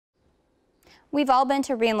We've all been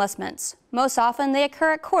to reenlistments. Most often they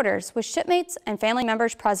occur at quarters with shipmates and family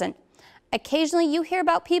members present. Occasionally you hear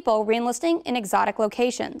about people reenlisting in exotic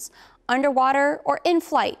locations, underwater or in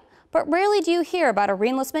flight, but rarely do you hear about a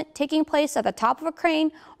reenlistment taking place at the top of a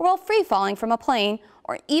crane or while free-falling from a plane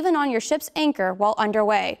or even on your ship's anchor while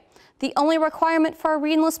underway. The only requirement for a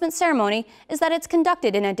reenlistment ceremony is that it's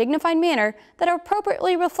conducted in a dignified manner that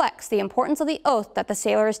appropriately reflects the importance of the oath that the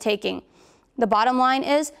sailor is taking. The bottom line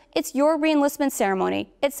is, it's your reenlistment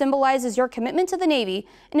ceremony. It symbolizes your commitment to the Navy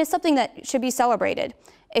and is something that should be celebrated.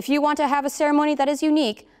 If you want to have a ceremony that is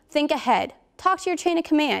unique, think ahead, talk to your chain of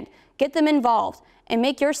command, get them involved, and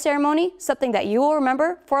make your ceremony something that you will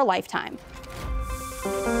remember for a lifetime.